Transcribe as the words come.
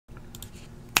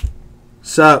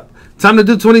Sup? Time to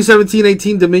do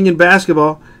 2017-18 Dominion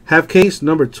Basketball. Half case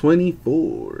number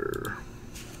 24.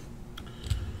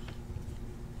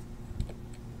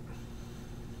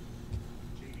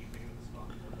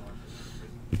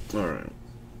 All right.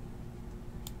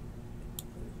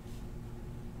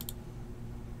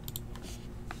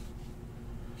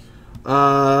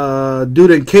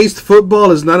 Dude, encased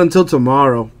football is not until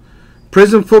tomorrow.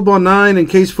 Prison football 9,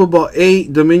 encased football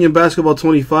 8, Dominion basketball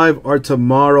 25 are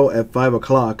tomorrow at 5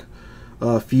 o'clock.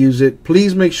 Fuse it.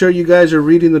 Please make sure you guys are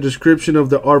reading the description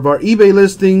of our eBay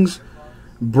listings.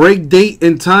 Break date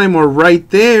and time are right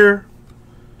there.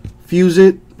 Fuse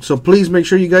it. So please make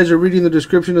sure you guys are reading the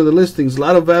description of the listings. A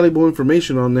lot of valuable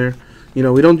information on there. You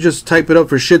know, we don't just type it up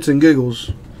for shits and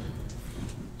giggles.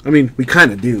 I mean, we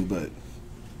kind of do, but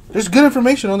there's good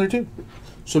information on there too.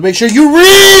 So make sure you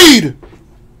read!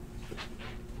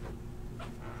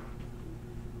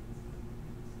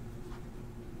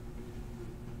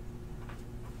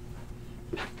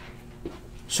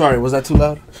 Sorry, was that too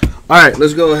loud? Alright,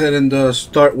 let's go ahead and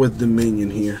start with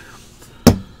Dominion here.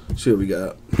 See what we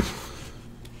got.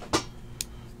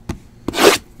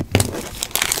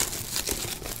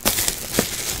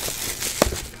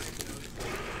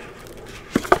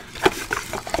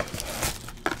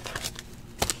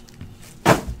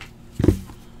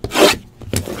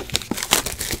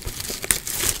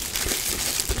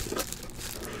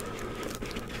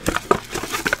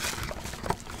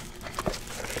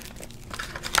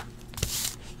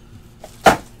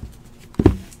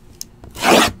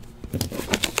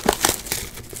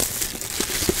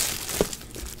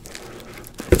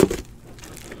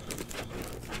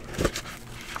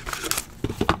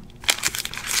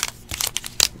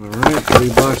 Alright, 3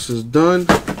 boxes done.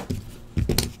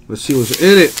 Let's see what's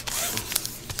in it.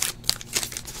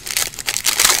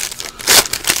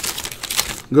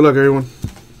 Good luck, everyone.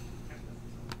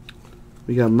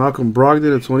 We got Malcolm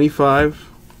Brogdon at 25.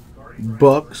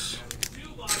 Bucks.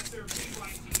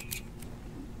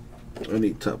 I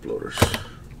need top loaders.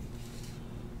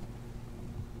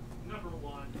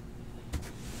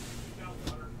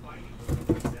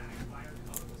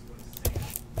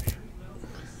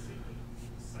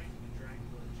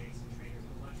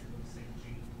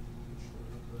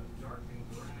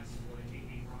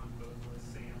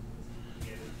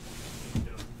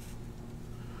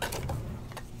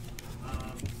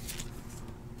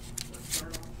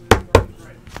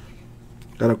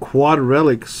 Got a quad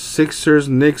relic, Sixers,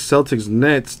 Knicks, Celtics,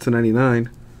 Nets to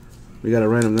 99. We gotta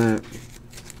random that.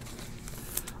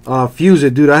 Fuse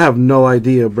it, dude. I have no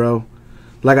idea, bro.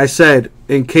 Like I said,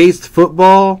 encased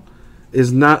football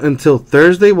is not until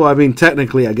Thursday. Well, I mean,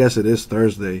 technically, I guess it is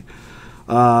Thursday.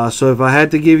 So if I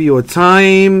had to give you a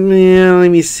time, let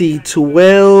me see,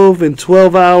 12 in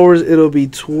 12 hours, it'll be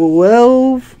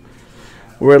 12.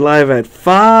 We're live at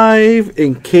 5.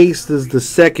 Encased is the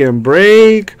second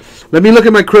break. Let me look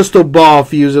at my crystal ball,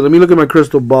 Fuse it. Let me look at my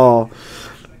crystal ball.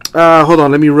 Hold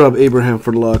on. Let me rub Abraham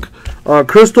for luck.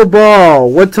 Crystal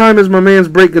ball. What time is my man's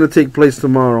break going to take place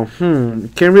tomorrow?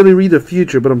 Can't really read the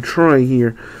future, but I'm trying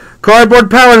here.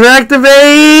 Cardboard powers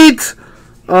activate.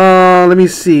 Let me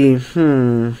see.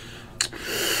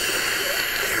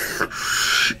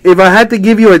 If I had to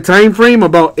give you a time frame,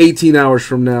 about 18 hours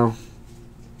from now.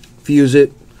 Fuse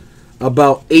it.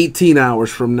 About 18 hours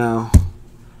from now.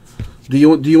 Do you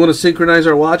want to synchronize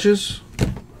our watches?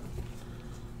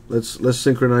 Let's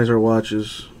synchronize our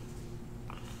watches.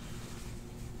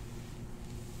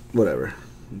 Whatever.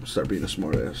 Start being a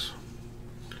smart ass.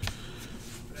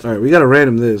 All right, we gotta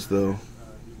random this though.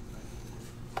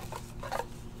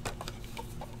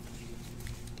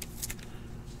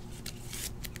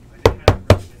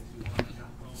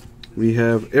 We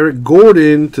have Eric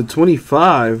Gordon to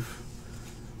 25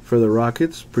 for the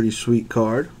Rockets. Pretty sweet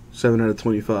card. 7 out of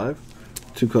 25.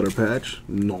 2-color patch.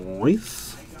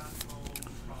 Nice.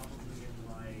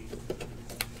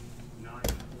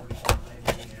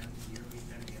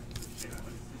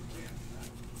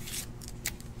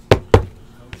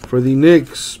 For the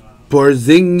Knicks,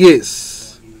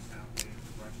 Porzingis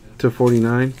to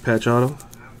 49. Patch auto.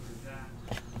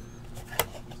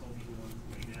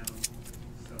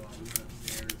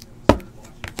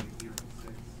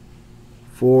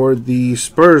 For the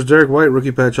Spurs, Derek White,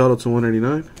 rookie patch auto to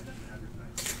 189.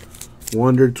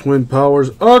 Wonder Twin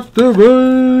Powers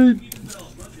activate.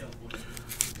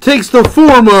 Takes the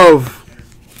form of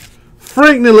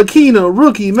Frank Ntilikina,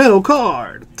 rookie metal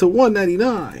card to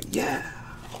 199. Yeah.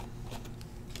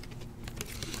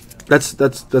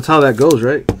 That's how that goes,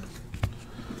 right?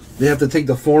 They have to take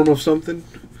the form of something?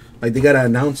 Like they gotta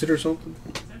announce it or something?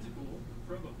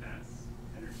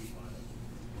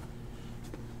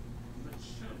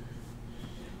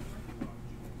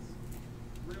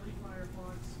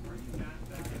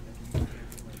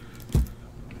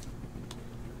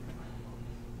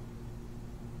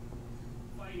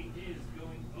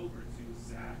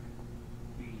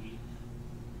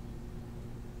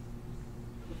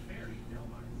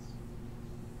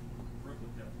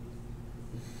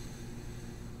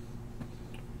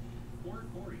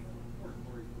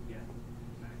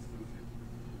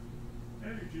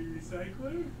 All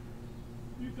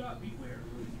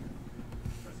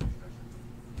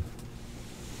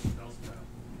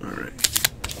right.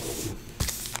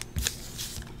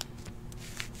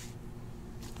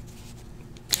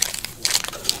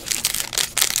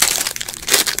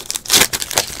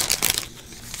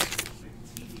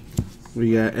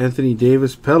 We got Anthony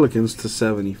Davis, Pelicans to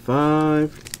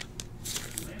 75.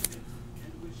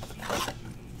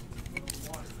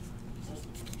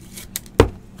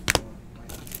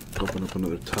 Open up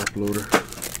another top loader.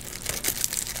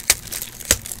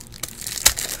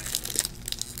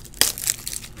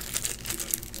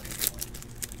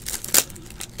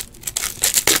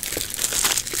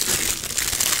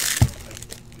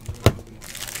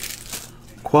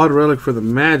 Quad relic for the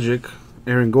Magic.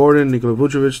 Aaron Gordon, Nikola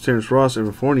Vucevic, Terrence Ross,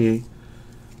 Evan Fournier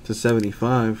to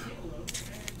 75.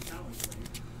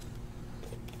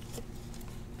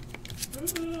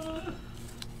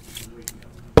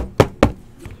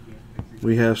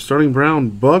 We have Sterling Brown,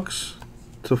 Bucks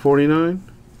to 49.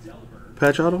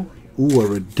 Patch auto. Ooh, a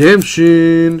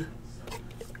redemption.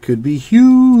 Could be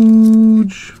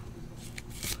huge.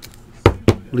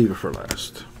 Leave it for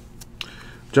last.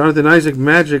 Jonathan Isaac,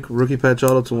 Magic, rookie patch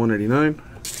auto to 189.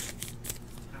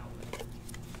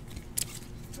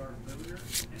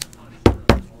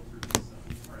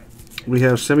 We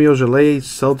have Semi Ojeleye,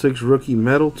 Celtics rookie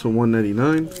metal to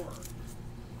 199.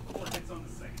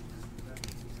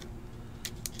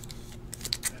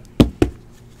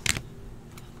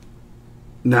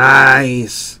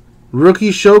 Nice.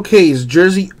 Rookie showcase,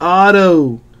 jersey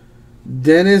auto.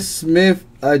 Dennis Smith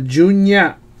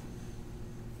Jr.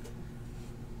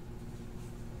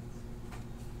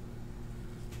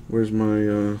 Where's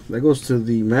my, that goes to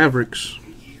the Mavericks.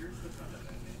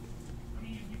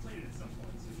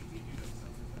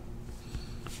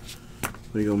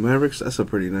 There you go, Mavericks. That's a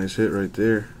pretty nice hit right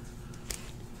there.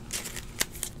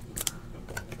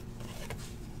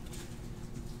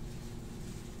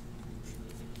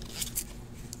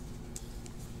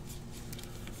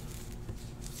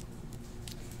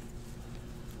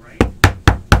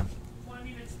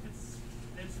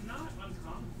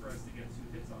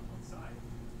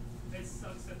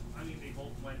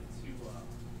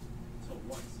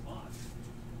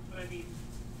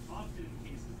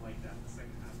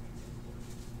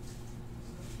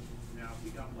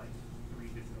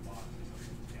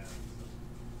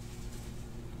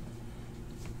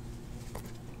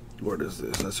 What is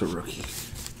this? That's a rookie.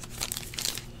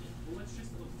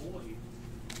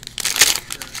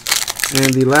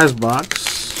 And the last box.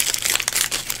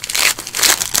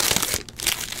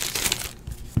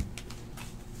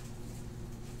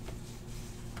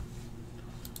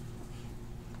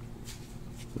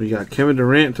 We got Kevin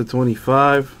Durant to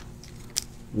 25.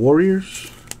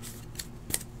 Warriors.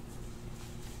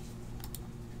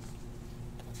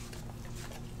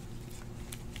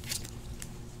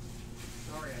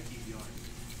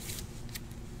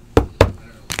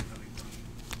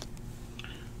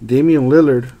 Damian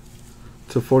Lillard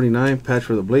to 49, patch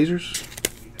for the Blazers.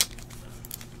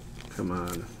 Come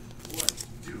on.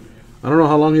 I don't know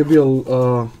how long he'll be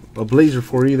a Blazer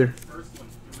for either.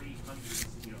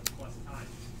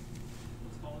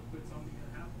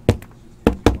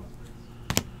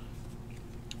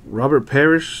 Robert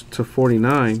Parrish to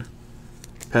 49,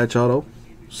 patch auto,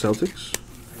 Celtics.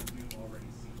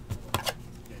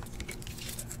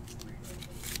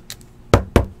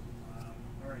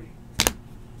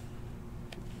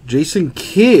 Jason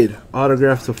Kidd,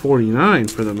 autograph to 49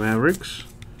 for the Mavericks.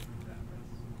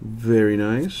 Very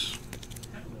nice.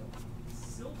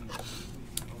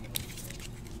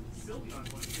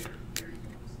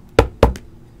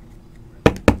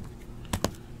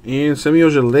 And Semi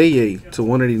Ojeleye to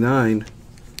 189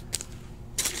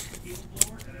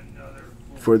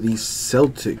 for the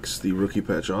Celtics, the rookie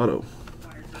patch auto.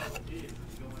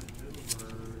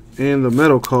 And the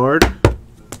metal card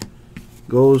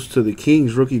goes to the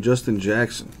Kings rookie Justin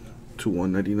Jackson to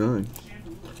 199. And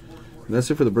that's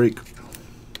it for the break.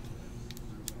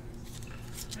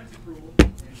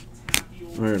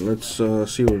 Alright, let's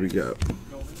see what we got.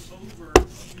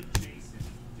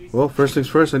 Well, first things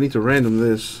first, I need to random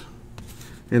this.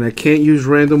 And I can't use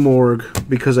random org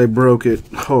because I broke it.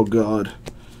 Oh god.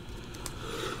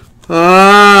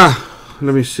 Let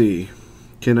me see.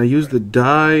 Can I use the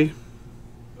die?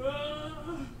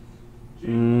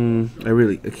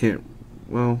 I can't.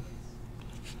 Well,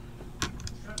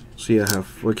 see, I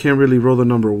can't really roll the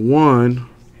number 1,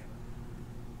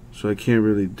 so I can't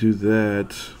really do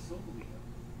that.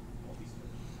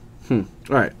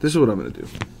 Alright, this is what I'm going to do.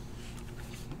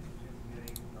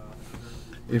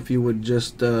 If you would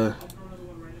just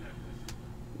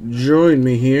join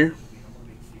me here.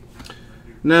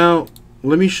 Now,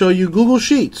 let me show you Google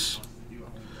Sheets.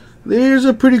 There's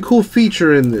a pretty cool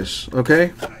feature in this,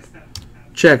 okay?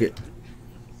 Check it.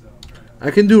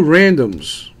 I can do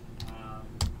randoms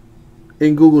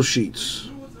in Google Sheets.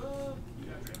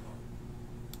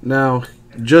 Now,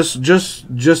 just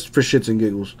for shits and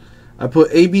giggles, I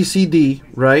put A, B, C, D,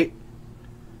 right?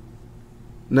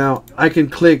 Now, I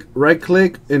can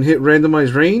right-click and hit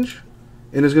randomize range,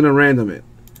 and it's going to random it.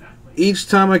 Each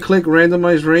time I click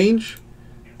randomize range,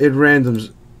 it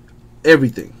randoms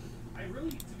everything.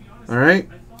 Alright?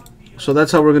 So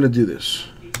that's how we're going to do this.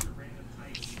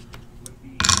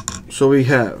 So we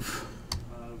have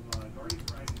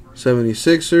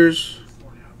 76ers,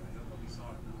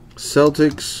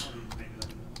 Celtics,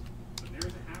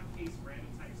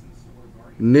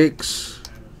 Knicks,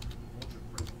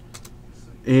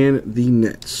 and the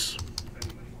Nets.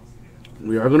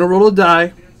 We are going to roll a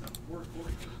die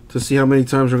to see how many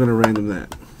times we're going to random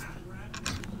that.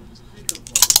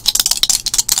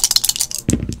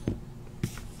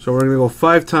 So we're going to go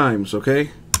 5 times, okay?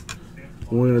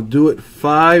 We're going to do it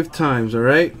 5 times, all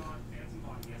right?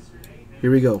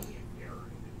 Here we go.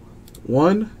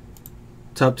 1,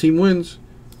 top team wins.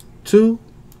 2,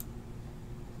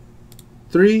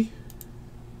 3,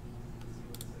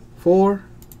 4,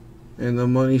 and the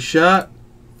money shot,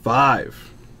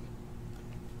 5.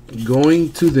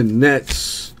 Going to the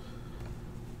Nets.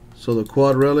 So the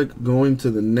quad relic going to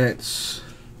the Nets.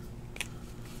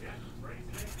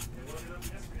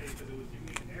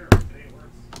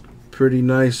 Pretty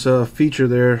nice feature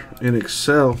there in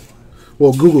Excel.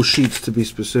 Well, Google Sheets to be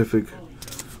specific,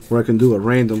 where I can do a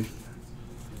random.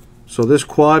 So this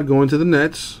quad going to the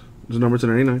Nets is number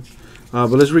 299. But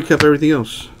let's recap everything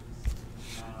else.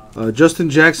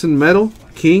 Justin Jackson medal,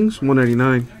 Kings,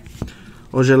 199.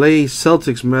 Ojeleye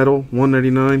Celtics medal,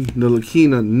 199.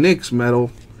 Ntilikina Knicks medal,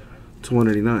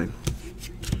 299.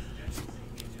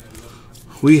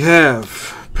 We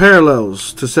have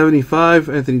parallels to 75.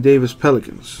 Anthony Davis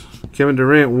Pelicans. Kevin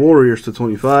Durant Warriors to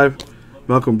 25.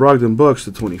 Malcolm Brogdon Bucks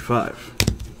to 25.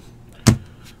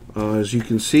 As you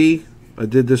can see, I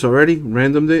did this already.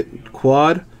 Randomed it.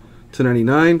 Quad to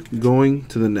 99. Going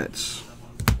to the Nets.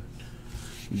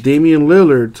 Damian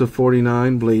Lillard to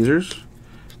 49 Blazers.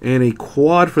 And a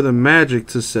quad for the Magic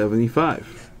to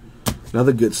 75. Now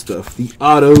the good stuff. The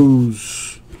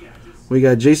autos. We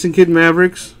got Jason Kidd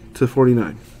Mavericks to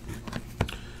 49.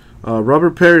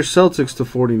 Robert Parrish Celtics to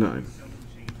 49.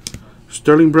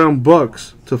 Sterling Brown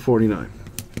Bucks to 49.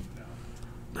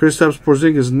 Kristaps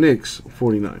Porzingis Knicks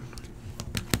 49.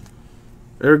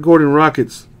 Eric Gordon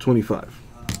Rockets 25.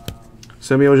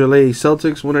 Semi Ojeleye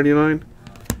Celtics 199.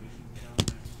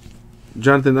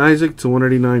 Jonathan Isaac to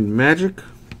 199 Magic.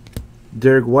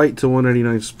 Derek White to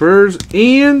 199 Spurs.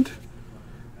 And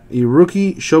a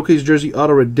rookie showcase jersey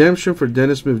auto redemption for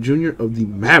Dennis Smith Jr. of the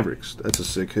Mavericks. That's a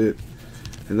sick hit.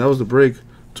 And that was the break.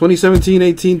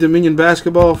 2017-18 Dominion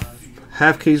Basketball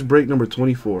half case break number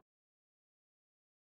 24.